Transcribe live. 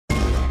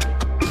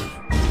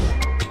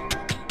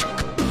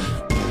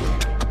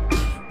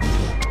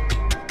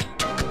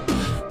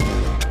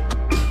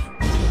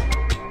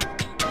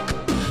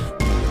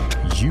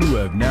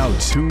have now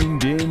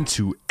tuned in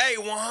to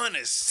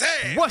A100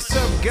 Savage. What's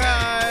up,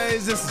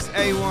 guys? This is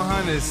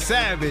A100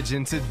 Savage,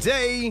 and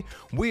today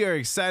we are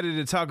excited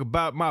to talk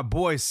about my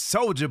boy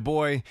Soulja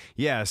Boy.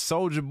 Yeah,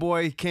 Soulja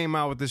Boy came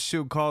out with a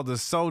shoe called the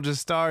Soulja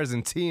Stars,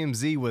 and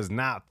TMZ was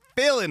not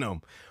feeling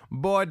them.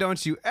 Boy,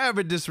 don't you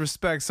ever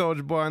disrespect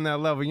Soulja Boy on that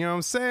level, you know what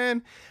I'm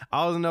saying?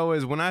 All I know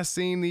is when I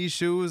seen these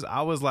shoes,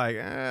 I was like,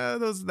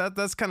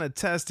 that's kind of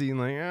testy.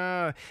 Like,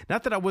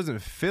 not that I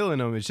wasn't feeling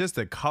them, it's just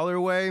the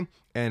colorway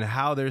and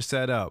how they're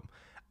set up.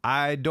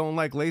 I don't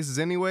like laces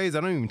anyways.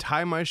 I don't even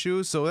tie my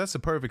shoes, so that's a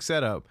perfect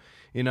setup.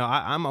 You know,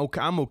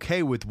 I'm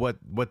okay with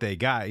what they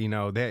got. You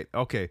know,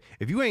 okay.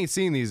 If you ain't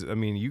seen these, I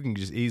mean, you can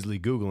just easily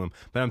Google them.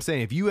 But I'm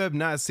saying, if you have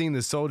not seen the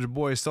Soulja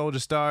Boy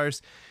Soulja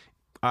Stars,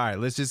 all right,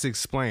 let's just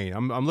explain.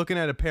 I'm looking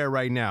at a pair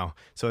right now.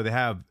 So they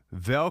have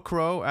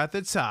Velcro at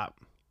the top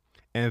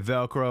and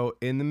Velcro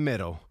in the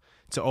middle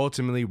to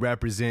ultimately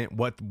represent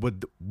what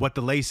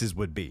the laces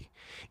would be,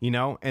 you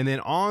know? And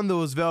then on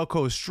those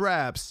Velcro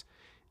straps,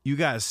 you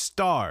got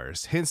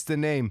stars, hence the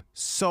name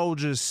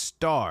Soulja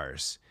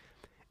Stars.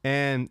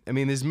 And I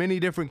mean, there's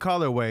many different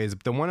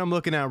colorways. The one I'm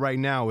looking at right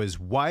now is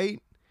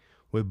white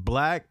with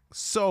black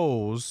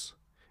soles,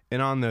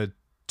 and on the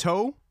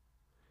toe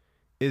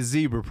is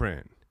zebra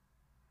print.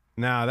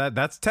 Now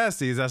that's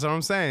testes. That's what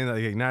I'm saying.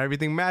 Like, not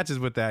everything matches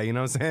with that. You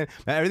know what I'm saying?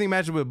 Everything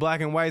matches with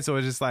black and white. So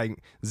it's just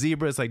like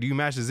zebra. It's like, do you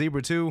match the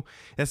zebra too?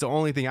 That's the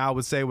only thing I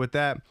would say with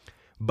that.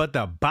 But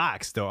the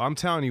box, though, I'm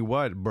telling you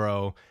what,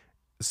 bro.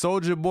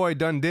 Soulja Boy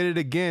done did it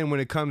again when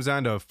it comes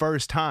down to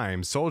first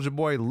time. Soulja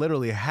Boy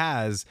literally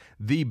has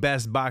the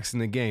best box in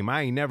the game.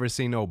 I ain't never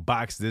seen no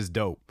box this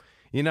dope.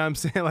 You know what I'm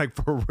saying? Like,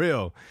 for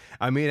real.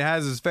 I mean, it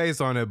has his face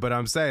on it, but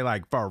I'm saying,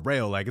 like, for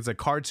real. Like, it's a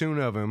cartoon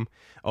of him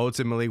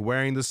ultimately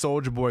wearing the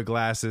Soulja Boy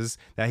glasses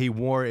that he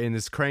wore in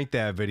his Crank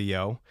That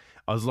video,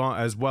 as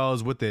well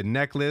as with the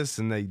necklace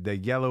and the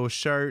yellow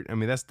shirt. I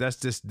mean, that's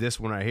just this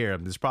one right here.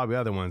 There's probably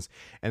other ones.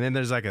 And then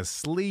there's like a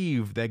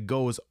sleeve that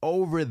goes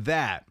over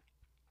that,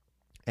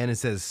 and it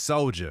says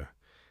Soulja.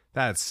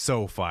 That's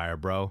so fire,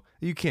 bro.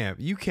 You can't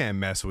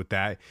mess with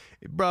that.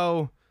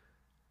 Bro,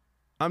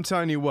 I'm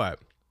telling you what.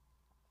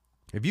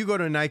 If you go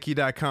to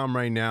Nike.com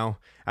right now,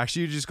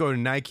 actually, you just go to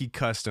Nike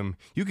Custom,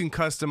 you can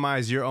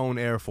customize your own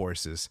Air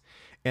Forces.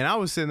 And I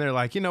was sitting there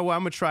like, you know what,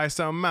 I'm going to try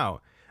something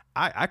out.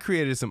 I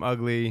created some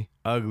ugly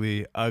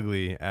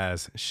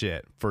ass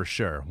shit, for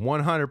sure.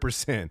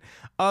 100%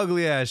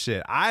 ugly ass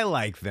shit. I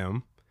like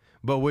them,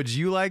 but would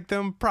you like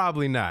them?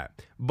 Probably not.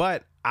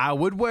 But I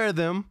would wear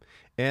them.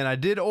 And I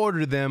did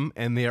order them,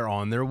 and they're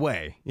on their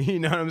way. You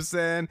know what I'm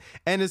saying?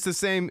 And it's the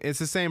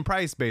same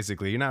price,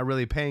 basically. You're not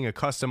really paying a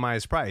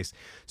customized price.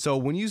 So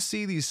when you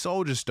see these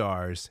Soulja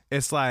Stars,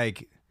 it's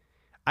like,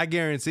 I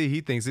guarantee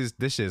he thinks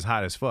this shit is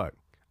hot as fuck.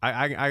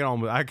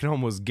 I can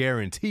almost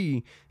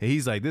guarantee that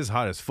he's like, this is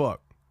hot as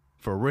fuck.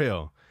 For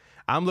real.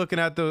 I'm looking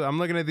at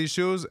these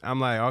shoes. I'm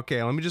like,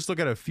 okay, let me just look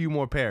at a few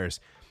more pairs.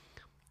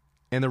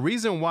 And the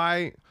reason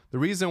why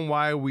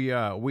we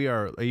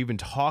are even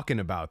talking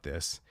about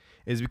this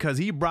is because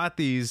he brought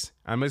these,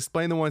 I'm going to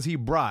explain the ones he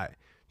brought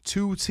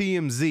to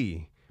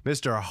TMZ,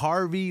 Mr.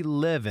 Harvey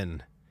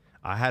Levin.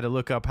 I had to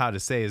look up how to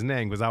say his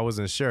name because I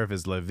wasn't sure if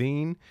it's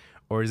Levine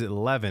or is it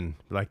Levin,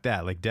 like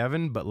that, like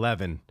Devin, but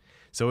Levin.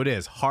 So it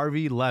is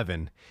Harvey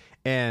Levin.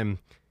 And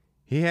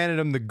he handed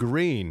him the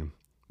green,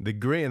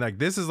 like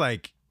this is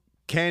like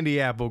candy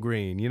apple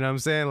green, you know what I'm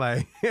saying?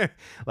 Like,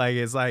 like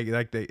it's like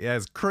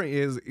it's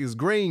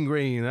green,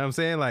 you know what I'm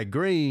saying? Like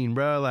green,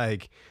 bro,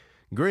 like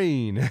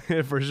green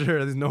for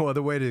sure. There's no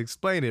other way to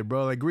explain it,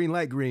 bro. Like green,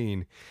 light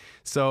green.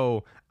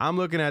 So I'm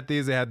looking at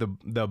these. They had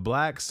the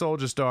black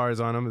Soulja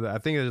Stars on them. I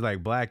think it's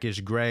like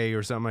blackish gray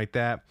or something like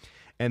that.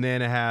 And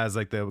then it has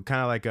like the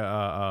kind of like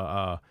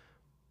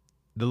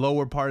the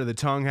lower part of the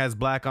tongue has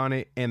black on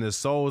it, and the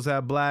soles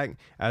have black,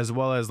 as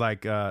well as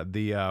like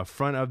the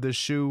front of the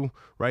shoe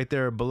right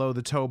there below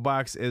the toe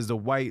box is the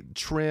white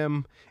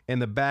trim,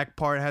 and the back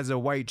part has a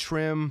white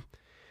trim.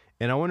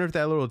 And I wonder if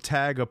that little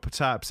tag up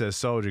top says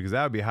Soulja, because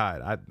that would be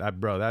hot.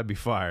 Bro, that'd be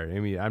fire. I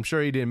mean, I'm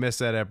sure he didn't miss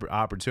that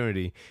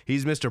opportunity.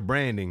 He's Mr.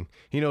 Branding.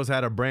 He knows how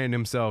to brand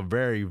himself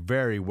very,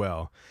 very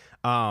well.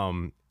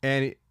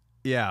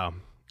 Yeah.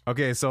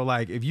 Okay, so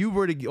like if you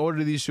were to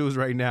order these shoes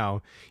right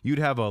now, you'd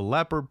have a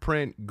leopard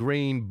print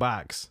green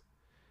box.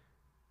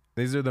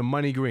 These are the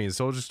money green.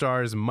 Soulja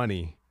Stars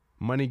money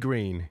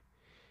green.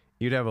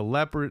 You'd have a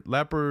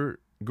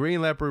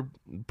green leopard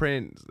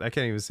print. I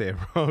can't even say it,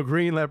 bro.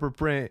 Green leopard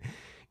print.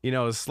 You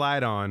know,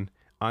 slide on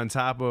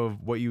top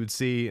of what you would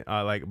see,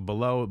 like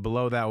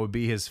below that would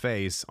be his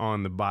face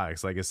on the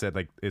box. Like I said,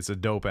 like it's a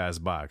dope ass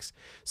box.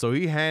 So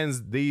he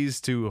hands these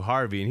to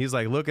Harvey, and he's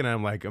like looking at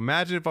him like,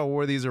 imagine if I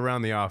wore these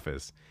around the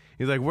office.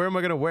 He's like, where am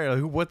I gonna wear?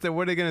 Like, what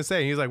are they gonna say?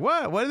 And he's like,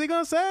 what are they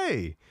gonna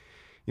say?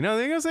 You know,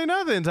 they're gonna say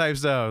nothing type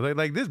stuff.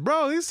 Like this,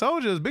 bro, these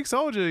soldiers, big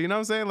soldier. You know what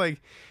I'm saying?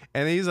 Like,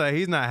 and he's like,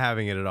 he's not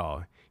having it at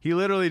all. He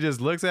literally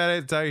just looks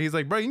at it. He's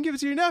like, bro, you can give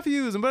it to your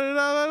nephews and blah, blah,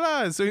 blah,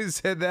 blah. So he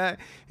said that.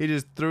 He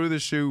just threw the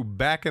shoe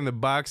back in the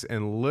box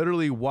and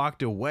literally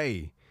walked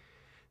away.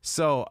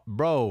 So,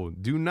 bro,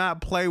 do not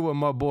play with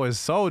my boy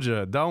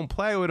Soulja. Don't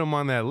play with him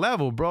on that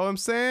level, bro. I'm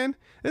saying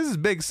this is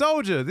Big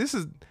Soulja. This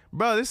is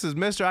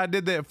Mr. I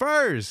did that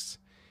first.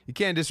 You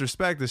can't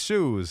disrespect the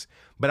shoes.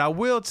 But I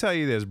will tell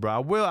you this, bro.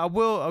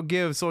 I'll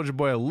give Soulja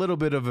Boy a little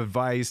bit of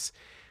advice.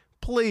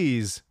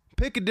 Please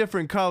pick a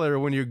different color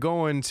when you're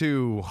going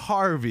to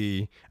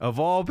Harvey, of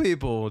all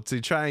people, to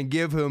try and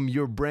give him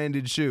your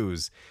branded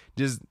shoes.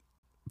 Just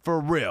for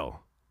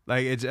real.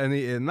 Like,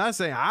 I'm not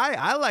saying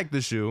I like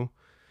the shoe.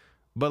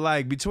 But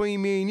like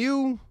between me and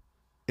you,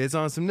 it's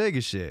on some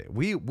nigga shit.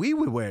 We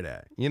would wear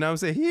that. You know what I'm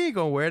saying? He ain't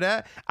gonna wear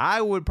that.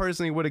 I would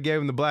have gave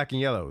him the black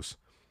and yellows.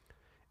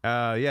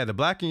 The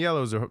black and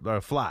yellows are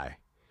fly.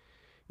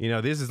 You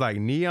know, this is like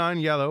neon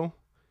yellow,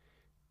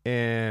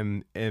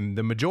 and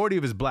the majority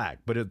of it is black,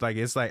 but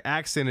it's like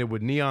accented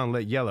with neon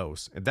lit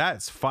yellows. And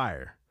that's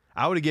fire.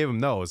 I would have gave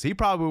him those. He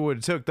probably would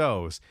have took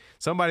those.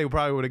 Somebody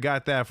probably would have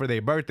got that for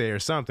their birthday or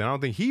something. I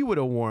don't think he would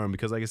have worn them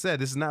because, like I said,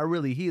 this is not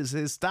really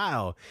his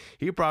style.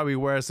 He probably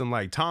wears some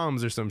like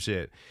Toms or some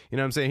shit. You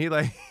know what I'm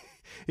saying?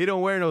 He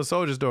don't wear no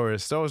Soulja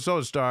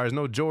Stars,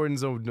 no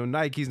Jordans, no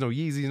Nikes, no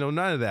Yeezys, no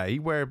none of that. He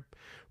wear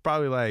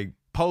probably like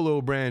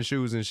Polo brand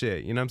shoes and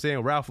shit. You know what I'm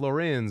saying? Ralph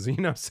Lauren's. You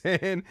know what I'm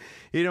saying?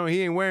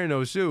 He ain't wearing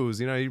those shoes.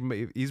 You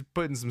know, he's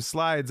putting some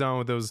slides on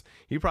with those.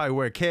 He probably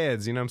wear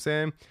Keds. You know what I'm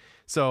saying?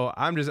 So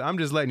I'm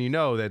just letting you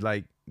know that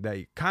that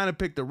you kind of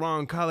picked the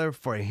wrong color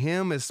for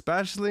him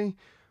especially.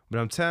 But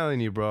I'm telling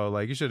you, bro,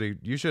 like you should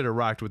have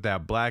rocked with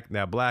that black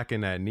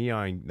and that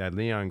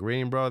neon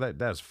green, bro.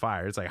 That's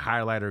fire. It's like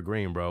highlighter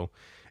green, bro.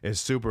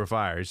 It's super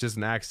fire. It's just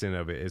an accent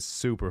of it. It's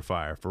super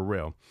fire for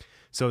real.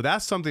 So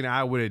that's something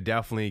I would have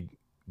definitely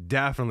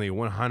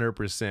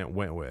 100%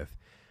 went with.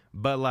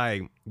 But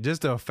like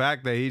just the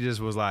fact that he just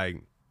was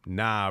like,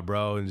 nah,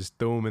 bro, and just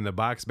threw him in the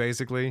box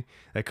basically.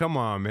 Like, come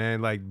on,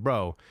 man. Like,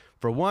 bro.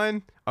 For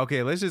one,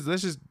 okay, let's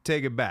just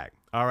take it back.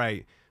 All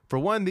right. For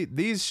one,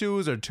 these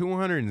shoes are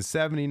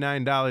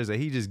 $279 that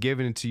he just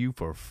giving it to you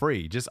for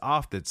free, just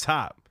off the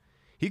top.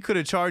 He could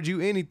have charged you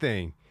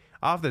anything.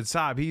 Off the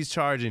top, he's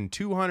charging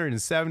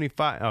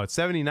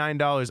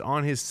 $79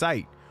 on his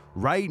site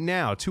right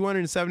now.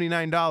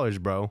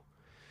 $279, bro.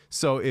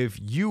 So if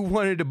you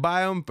wanted to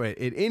buy them, but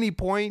at any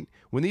point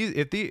when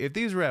if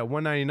these were at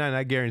 $199,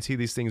 I guarantee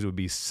these things would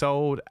be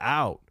sold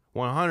out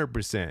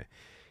 100%.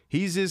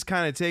 He's just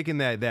kind of taking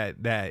that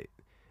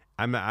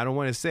I don't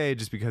want to say it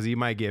just because he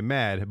might get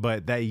mad,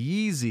 but that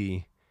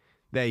Yeezy,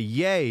 that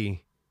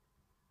Ye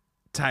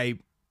type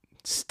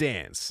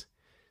stance,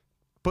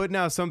 putting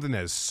out something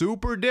that's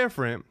super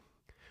different,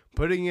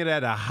 putting it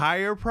at a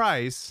higher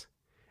price,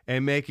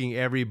 and making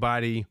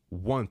everybody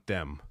want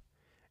them.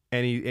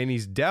 And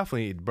he's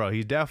definitely, bro,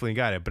 he's definitely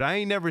got it. But I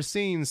ain't never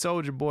seen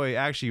Soulja Boy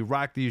actually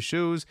rock these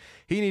shoes.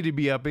 He need to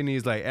be up in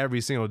these like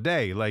every single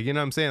day. Like, you know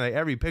what I'm saying? Like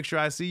every picture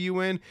I see you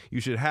in, you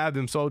should have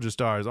them Soulja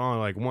Stars on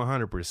like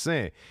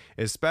 100%.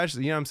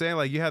 Especially, you know what I'm saying?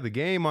 Like you have the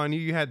game on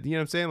you. You had, you know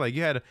what I'm saying? Like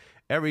you had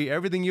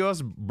everything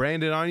else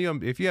branded on you.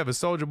 If you have a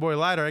Soulja Boy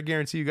lighter, I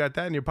guarantee you got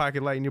that in your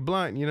pocket lighting your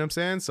blunt. You know what I'm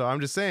saying? So I'm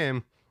just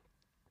saying,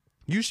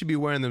 you should be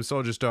wearing them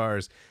Soulja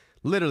Stars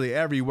literally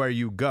everywhere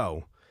you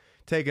go.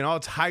 Taking all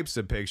types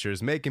of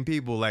pictures, making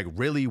people like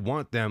really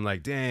want them.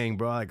 Like, dang,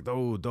 bro, like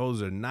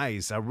those are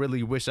nice. I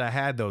really wish I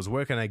had those.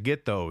 Where can I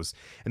get those?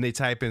 And they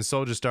type in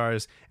Soulja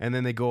Stars, and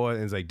then they go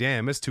and it's like,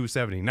 damn, it's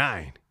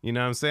 $279. You know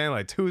what I'm saying?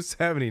 Like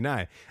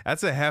 $279.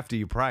 That's a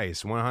hefty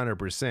price,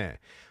 100%.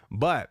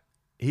 But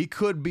he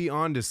could be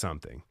onto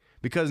something,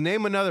 because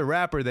name another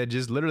rapper that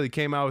just literally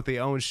came out with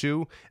their own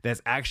shoe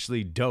that's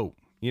actually dope.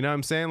 You know what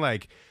I'm saying?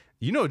 Like,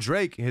 you know,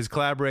 Drake has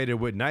collaborated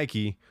with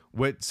Nike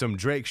with some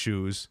Drake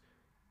shoes.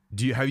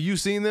 Have you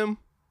seen them?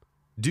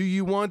 Do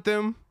you want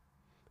them?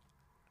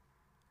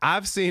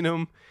 I've seen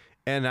them,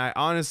 and I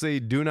honestly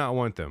do not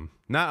want them.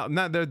 Not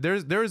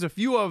there's a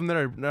few of them that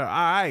are all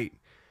right,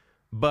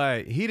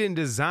 but he didn't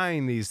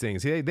design these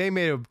things. They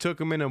may have took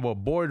him in a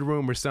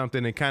boardroom or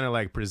something and kind of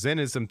like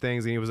presented some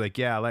things, and he was like,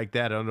 yeah, I like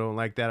that. I don't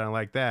like that. I don't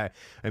like that.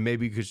 And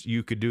maybe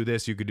you could do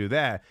this, you could do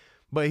that.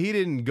 But he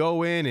didn't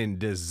go in and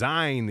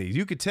design these.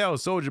 You could tell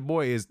Soulja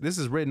Boy this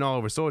is written all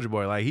over Soulja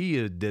Boy. Like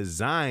he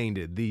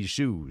designed these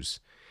shoes.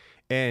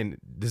 And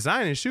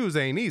designing shoes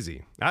ain't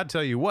easy. I'll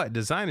tell you what,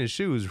 designing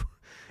shoes,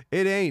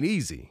 it ain't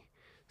easy.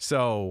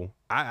 So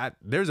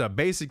there's a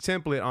basic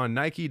template on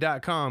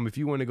Nike.com if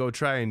you want to go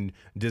try and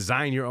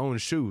design your own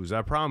shoes.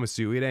 I promise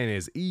you, it ain't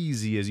as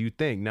easy as you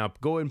think. Now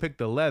go and pick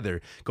the leather.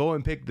 Go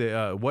and pick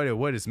the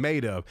what it's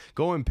made of.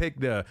 Go and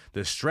pick the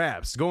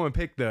straps. Go and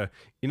pick the,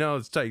 you know,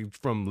 it's like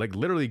from like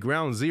literally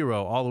ground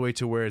zero all the way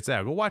to where it's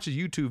at. Go watch a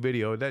YouTube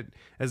video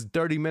that's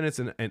 30 minutes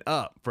and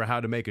up for how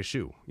to make a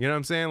shoe. You know what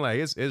I'm saying? Like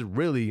it's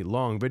really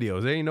long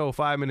videos. There ain't no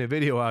 5-minute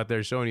video out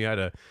there showing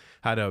you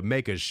how to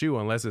make a shoe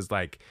unless it's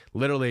like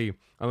literally,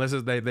 unless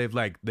it's they've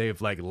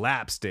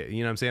lapsed it. You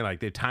know what I'm saying? Like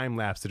they time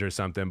lapsed it or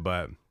something.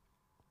 But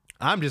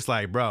I'm just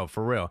like, bro,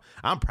 for real,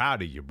 I'm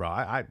proud of you, bro.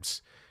 I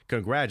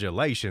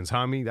congratulations,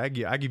 homie.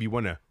 I give you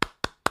one of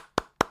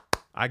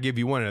I give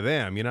you one of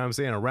them. You know what I'm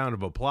saying? A round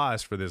of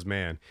applause for this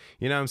man.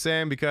 You know what I'm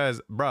saying?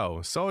 Because, bro,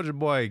 Soulja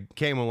Boy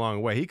came a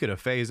long way. He could have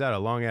phased out a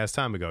long ass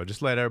time ago.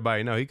 Just let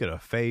everybody know he could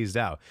have phased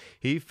out.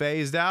 He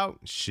phased out?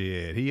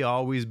 Shit, he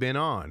always been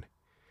on.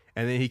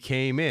 And then he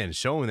came in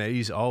showing that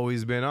he's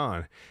always been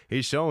on.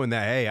 He's showing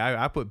that, hey,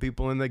 I put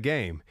people in the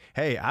game.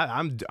 Hey,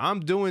 I'm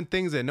doing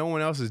things that no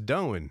one else is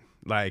doing.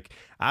 Like,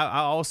 I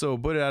also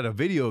put out a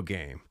video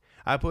game.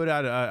 I put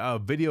out a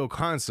video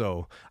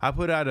console. I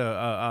put out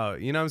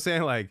you know what I'm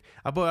saying? Like,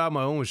 I put out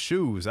my own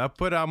shoes. I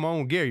put out my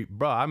own gear.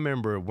 Bro, I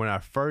remember when I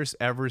first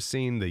ever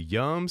seen the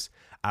Yums,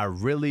 I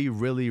really,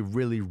 really,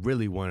 really,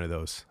 really wanted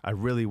those. I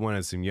really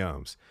wanted some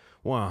Yums.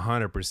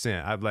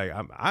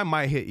 100%. I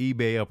might hit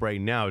eBay up right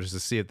now just to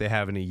see if they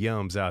have any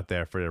Yums out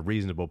there for a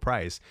reasonable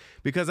price,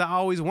 because I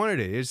always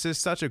wanted it. It's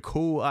just such a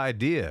cool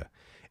idea.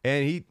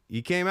 And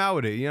he came out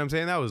with it, you know what I'm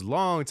saying? That was a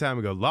long time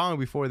ago, long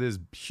before this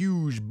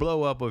huge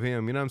blow up of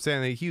him, you know what I'm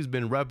saying? Like, he's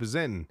been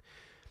representing.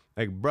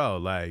 Like, bro,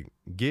 like,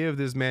 give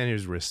this man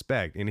his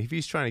respect. And if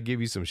he's trying to give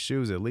you some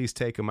shoes, at least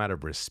take him out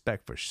of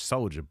respect for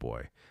Soulja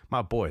Boy.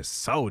 My boy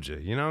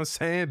Soulja, you know what I'm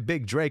saying?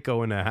 Big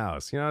Draco in the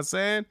house, you know what I'm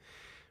saying?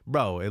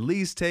 Bro, at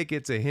least take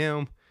it to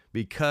him,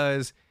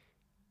 because,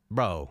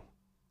 bro,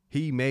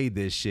 he made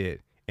this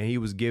shit and he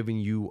was giving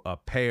you a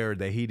pair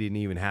that he didn't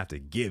even have to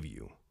give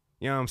you.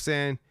 You know what I'm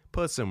saying?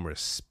 Put some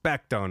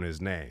respect on his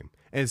name.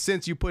 And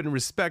since you're putting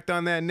respect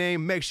on that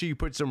name, make sure you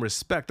put some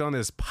respect on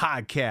this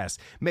podcast.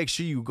 Make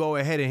sure you go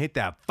ahead and hit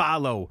that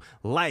follow,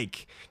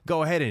 like,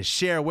 go ahead and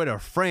share with a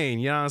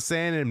friend, you know what I'm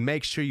saying? And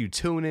make sure you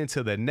tune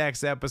into the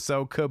next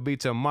episode. Could be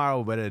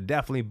tomorrow, but it'll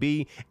definitely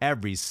be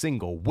every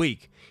single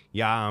week.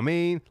 You know what I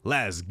mean?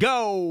 Let's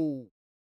go.